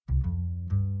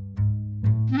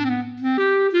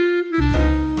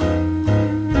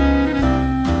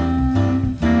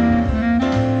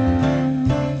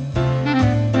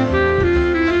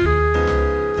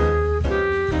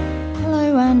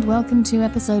to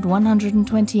episode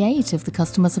 128 of the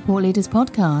Customer Support Leaders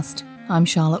Podcast. I'm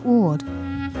Charlotte Ward.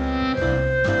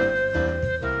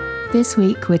 This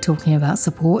week we're talking about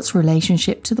support's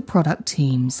relationship to the product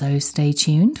team, so stay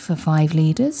tuned for 5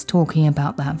 leaders talking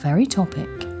about that very topic.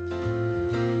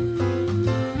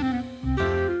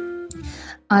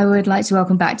 I would like to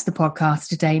welcome back to the podcast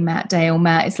today Matt Dale.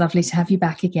 Matt, it's lovely to have you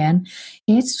back again,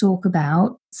 here to talk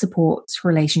about support's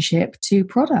relationship to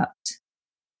product.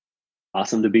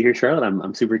 Awesome to be here, Charlotte.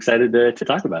 I'm super excited to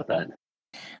talk about that.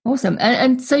 Awesome.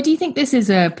 And so do you think this is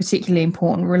a particularly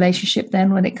important relationship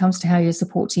then when it comes to how your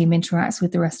support team interacts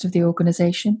with the rest of the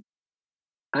organization?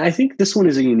 I think this one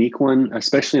is a unique one,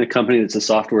 especially in a company that's a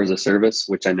software as a service,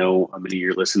 which I know many of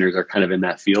your listeners are kind of in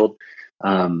that field.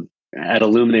 At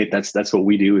Illuminate, that's what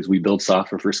we do, is we build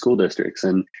software for school districts.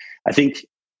 And I think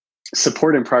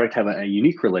support and product have a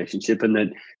unique relationship, and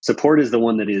that support is the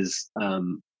one that is,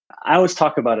 I always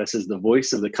talk about us as the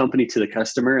voice of the company to the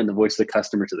customer and the voice of the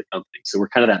customer to the company. So we're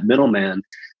kind of that middleman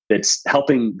that's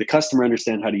helping the customer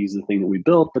understand how to use the thing that we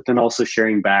built, but then also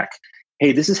sharing back,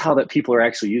 hey, this is how that people are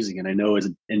actually using it. I know as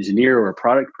an engineer or a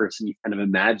product person, you kind of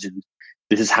imagined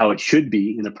this is how it should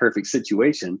be in a perfect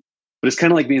situation. But it's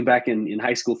kind of like being back in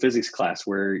high school physics class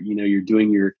where, you're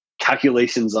doing your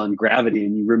calculations on gravity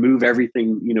and you remove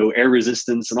everything, air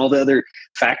resistance and all the other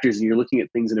factors, and you're looking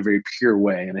at things in a very pure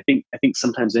way. And I think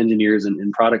sometimes engineers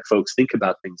and product folks think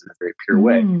about things in a very pure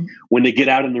way. When they get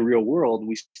out in the real world,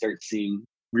 we start seeing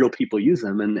real people use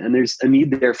them, and there's a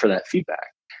need there for that feedback.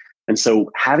 And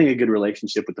so having a good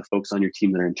relationship with the folks on your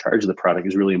team that are in charge of the product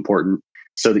is really important,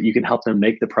 so that you can help them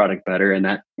make the product better. And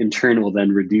that in turn will then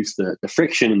reduce the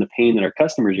friction and the pain that our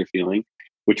customers are feeling,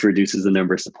 which reduces the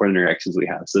number of support interactions we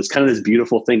have. So it's kind of this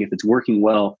beautiful thing. If it's working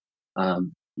well,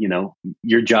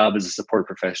 your job as a support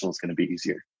professional is going to be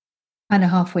easier. Kind of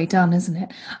halfway done, isn't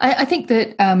it? I think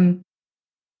that,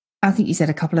 I think you said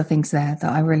a couple of things there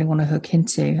that I really want to hook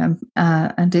into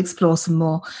and explore some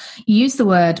more. You used the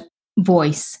word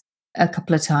voice a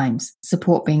couple of times,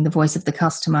 support being the voice of the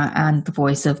customer and the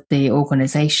voice of the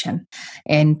organization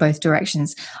in both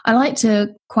directions. I like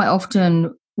to quite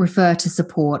often refer to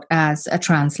support as a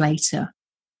translator.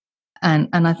 And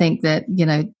I think that,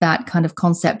 that kind of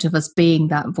concept of us being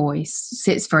that voice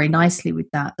sits very nicely with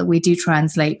that we do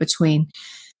translate between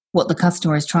what the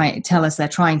customer is trying to tell us they're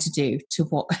trying to do to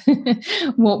what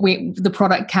the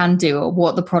product can do, or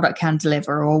what the product can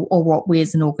deliver, or what we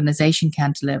as an organization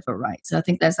can deliver, right? So I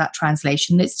think there's that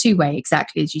translation. It's two-way,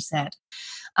 exactly as you said.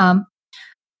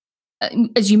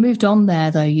 As you moved on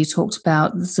there, though, you talked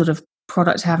about the sort of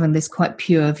product having this quite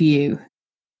pure view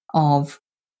of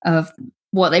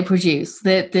what they produce,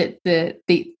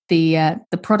 the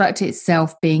product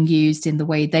itself being used in the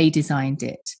way they designed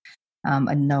it.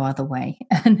 And no other way.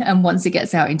 And once it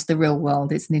gets out into the real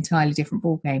world, it's an entirely different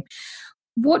ballgame.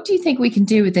 What do you think we can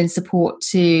do within support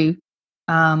to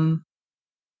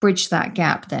bridge that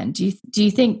gap then? Do you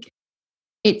think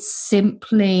it's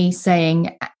simply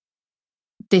saying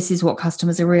this is what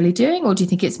customers are really doing, or do you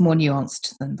think it's more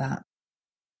nuanced than that?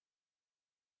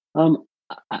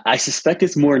 I suspect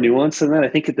it's more nuanced than that. I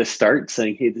think at the start,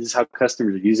 saying, hey, this is how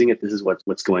customers are using it, this is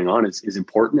what's going on, is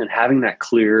important. And having that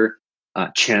clear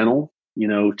channel,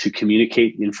 to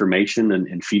communicate information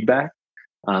and feedback,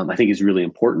 I think is really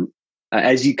important.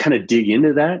 As you kind of dig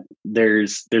into that,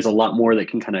 there's a lot more that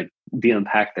can kind of be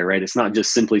unpacked there, right? It's not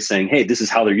just simply saying, hey, this is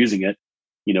how they're using it,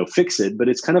 fix it, but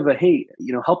it's kind of a, hey,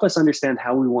 help us understand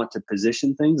how we want to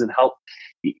position things, and help.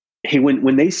 Hey,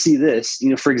 when they see this,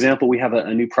 for example, we have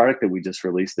a new product that we just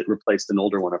released that replaced an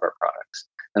older one of our products.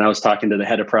 And I was talking to the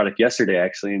head of product yesterday,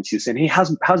 actually, and she was saying, hey,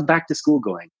 how's back to school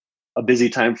going? A busy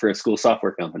time for a school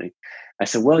software company. I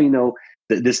said, well,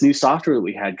 this new software that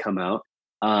we had come out,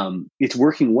 it's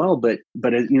working well, but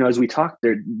as we talked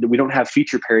there, we don't have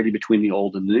feature parity between the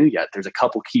old and the new yet. There's a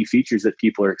couple key features that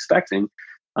people are expecting,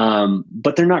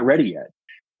 but they're not ready yet.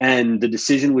 And the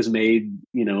decision was made,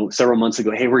 several months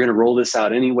ago. Hey, we're going to roll this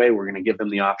out anyway. We're going to give them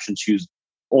the option to choose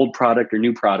old product or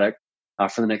new product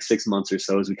for the next 6 months or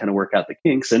so, as we kind of work out the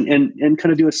kinks and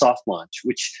kind of do a soft launch,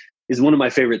 which is one of my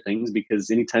favorite things, because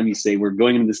anytime you say we're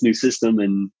going into this new system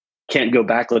and can't go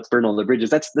back, let's burn all the bridges,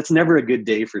 that's never a good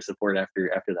day for support after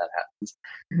that happens.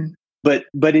 Mm-hmm.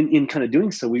 But in kind of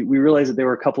doing so, we realized that there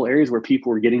were a couple areas where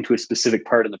people were getting to a specific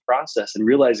part in the process and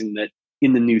realizing that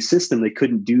in the new system, they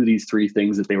couldn't do these 3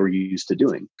 things that they were used to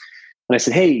doing. And I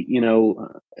said, hey,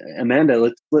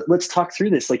 Amanda, let's talk through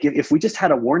this. Like if we just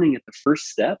had a warning at the first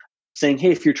step saying,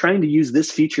 hey, if you're trying to use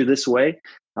this feature this way,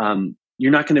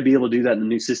 you're not going to be able to do that in the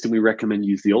new system. We recommend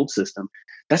use the old system.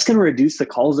 That's going to reduce the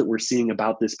calls that we're seeing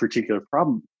about this particular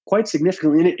problem quite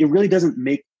significantly. And it really doesn't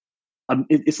make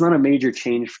it's not a major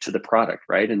change to the product,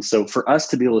 right? And so for us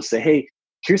to be able to say, hey,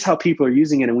 here's how people are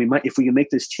using it, and we might, if we can make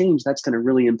this change, that's going to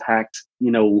really impact,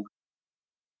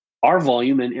 our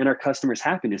volume and our customers'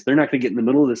 happiness. They're not going to get in the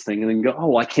middle of this thing and then go, oh,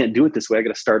 well, I can't do it this way. I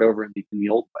got to start over in the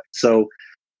old way. So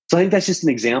I think that's just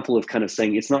an example of kind of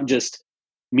saying it's not just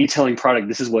me telling product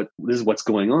this is what's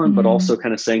going on, but also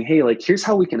kind of saying, hey, like here's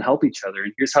how we can help each other,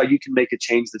 and here's how you can make a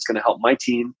change that's going to help my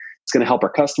team. It's going to help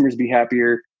our customers be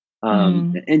happier,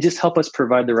 and just help us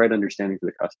provide the right understanding to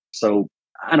the customer. So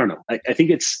I don't know. I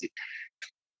think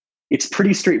it's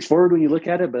pretty straightforward when you look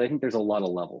at it, but I think there's a lot of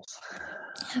levels.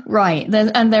 Right.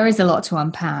 There is a lot to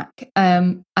unpack.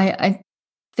 I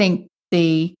think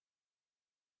the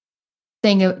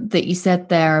thing that you said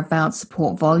there about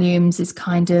support volumes is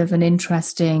kind of an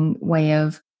interesting way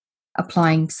of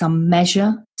applying some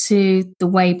measure to the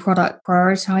way product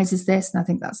prioritizes this. And I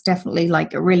think that's definitely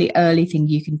like a really early thing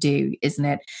you can do, isn't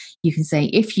it? You can say,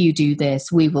 if you do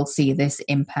this, we will see this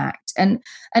impact. And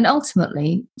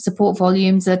ultimately, support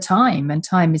volumes are time, and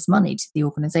time is money to the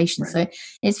organization. Right. So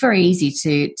it's very easy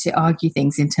to argue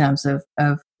things in terms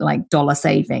of like dollar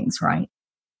savings, right?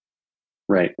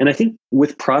 Right. And I think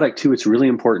with product too, it's really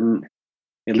important,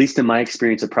 at least in my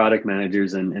experience of product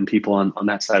managers and people on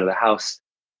that side of the house,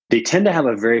 they tend to have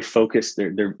a very focused,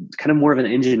 they're kind of more of an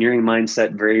engineering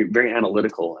mindset, very, very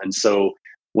analytical. And so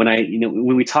when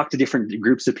we talk to different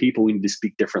groups of people, we need to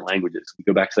speak different languages. We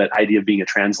go back to that idea of being a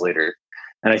translator.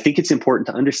 And I think it's important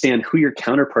to understand who your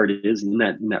counterpart is in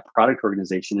that product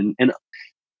organization. And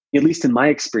at least in my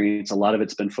experience, a lot of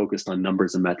it's been focused on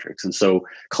numbers and metrics. And so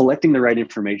collecting the right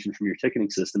information from your ticketing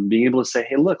system, being able to say,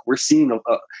 hey, look, we're seeing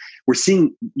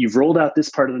you've rolled out this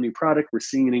part of the new product. We're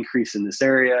seeing an increase in this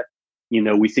area.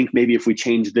 We think maybe if we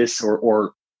change this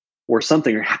or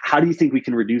something, or how do you think we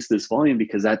can reduce this volume?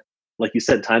 Because that, like you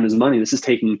said, time is money. This is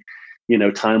taking,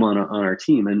 time on our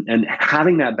team, and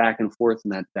having that back and forth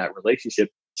and that relationship,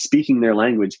 speaking their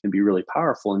language can be really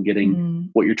powerful in getting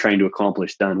what you're trying to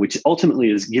accomplish done, which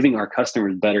ultimately is giving our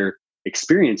customers better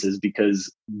experiences because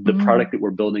the product that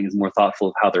we're building is more thoughtful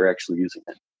of how they're actually using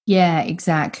it. Yeah,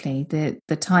 exactly.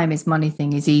 The time is money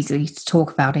thing is easy to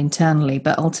talk about internally,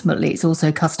 but ultimately it's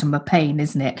also customer pain,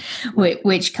 isn't it?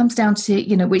 Which comes down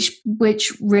to,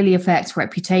 which really affects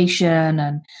reputation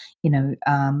and,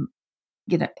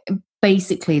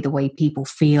 basically the way people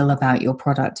feel about your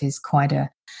product is quite a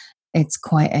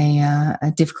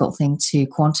difficult thing to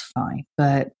quantify,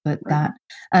 but right. That,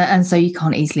 and so you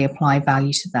can't easily apply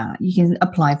value to that. You can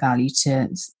apply value to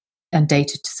and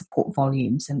data to support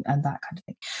volumes and that kind of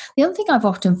thing. The other thing I've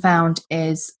often found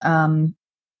is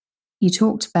you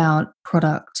talked about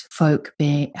product folk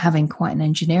having quite an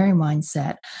engineering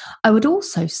mindset. I would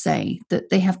also say that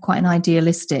they have quite an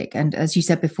idealistic and, as you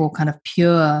said before, kind of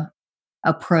pure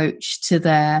approach to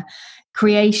their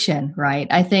creation, right?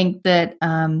 I think that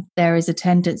there is a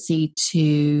tendency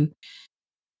to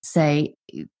say,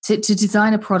 to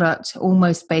design a product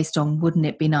almost based on wouldn't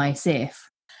it be nice if.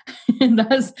 And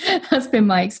that's been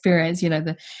my experience.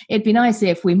 It'd be nice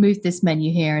if we moved this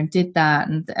menu here and did that,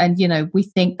 and we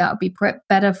think that would be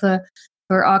better for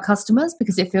our customers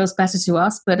because it feels better to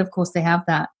us. But of course, they have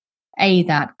that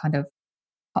kind of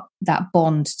that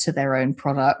bond to their own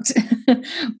product,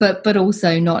 but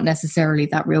also not necessarily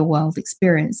that real world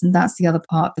experience. And that's the other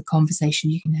part of the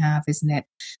conversation you can have, isn't it?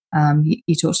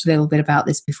 You talked a little bit about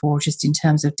this before, just in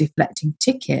terms of deflecting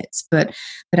tickets, but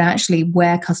actually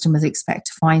where customers expect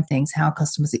to find things, how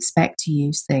customers expect to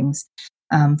use things,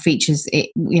 features,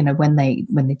 when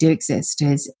they do exist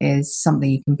is something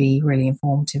you can be really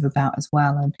informative about as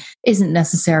well, and isn't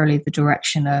necessarily the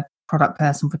direction a product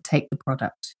person would take the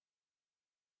product.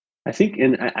 I think,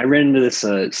 and I ran into this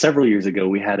several years ago.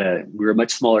 We were a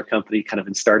much smaller company, kind of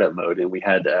in startup mode, and we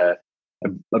had a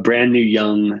brand new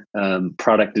young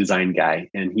product design guy,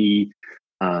 and he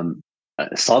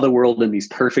saw the world in these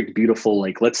perfect, beautiful,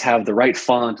 like let's have the right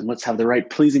font and let's have the right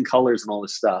pleasing colors and all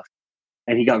this stuff.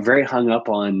 And he got very hung up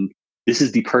on this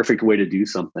is the perfect way to do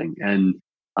something, and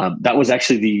that was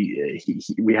actually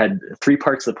we had 3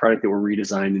 parts of the product that were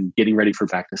redesigned and getting ready for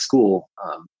back to school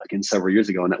again several years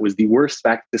ago. And that was the worst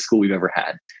back to school we've ever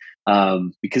had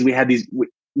because we had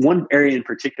one area in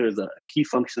particular is a key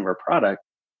function of our product.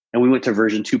 And we went to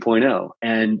version 2.0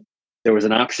 and there was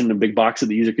an option, a big box that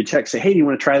the user could check, say, hey, do you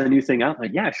want to try the new thing out? I'm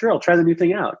like, yeah, sure. I'll try the new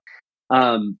thing out.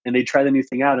 And they try the new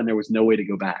thing out and there was no way to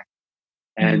go back.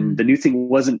 And the new thing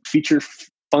wasn't feature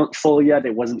full yet.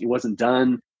 It wasn't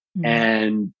done.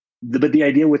 And but the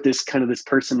idea with this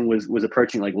person was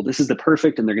approaching like, well, this is the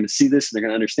perfect, and they're going to see this and they're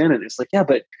going to understand it. It's like, yeah,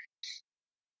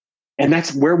 and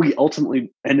that's where we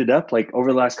ultimately ended up. Like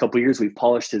over the last couple of years, we've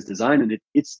polished his design, and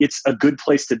it's a good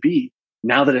place to be.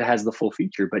 now that it has the full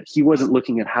feature. But he wasn't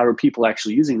looking at how are people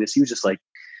actually using this. He was just like,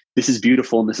 this is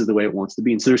beautiful and this is the way it wants to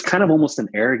be. And so there's kind of almost an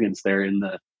arrogance there in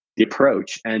the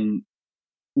approach. And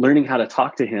learning how to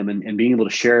talk to him and being able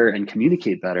to share and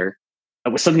communicate better,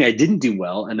 that was something I didn't do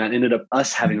well. And that ended up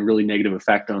us having a really negative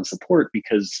effect on support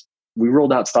because we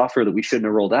rolled out software that we shouldn't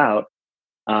have rolled out.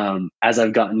 As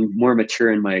I've gotten more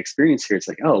mature in my experience here, it's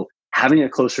like, oh, having a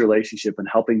close relationship and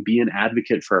helping be an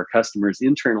advocate for our customers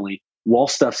internally while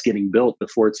stuff's getting built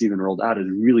before it's even rolled out is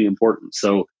really important.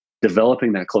 So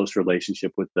developing that close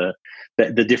relationship with the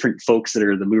different folks that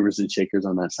are the movers and shakers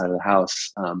on that side of the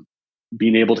house,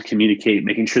 being able to communicate,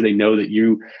 making sure they know that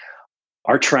you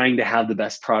are trying to have the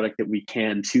best product that we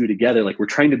can too together. Like we're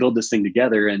trying to build this thing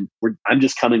together, and I'm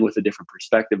just coming with a different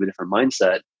perspective, a different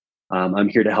mindset. I'm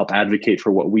here to help advocate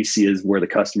for what we see as where the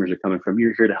customers are coming from.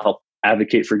 You're here to help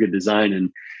advocate for good design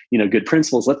and, good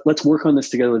principles. Let's work on this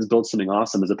together. Let's build something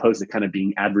awesome, as opposed to kind of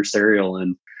being adversarial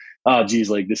and, oh geez,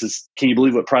 like can you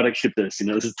believe what product shipped this?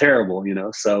 This is terrible,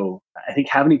 So I think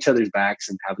having each other's backs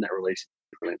and having that relationship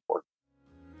is really important.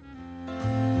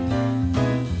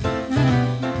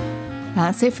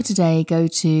 That's it for today. Go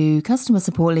to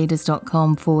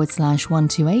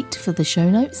customersupportleaders.com/128 for the show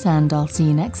notes, and I'll see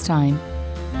you next time.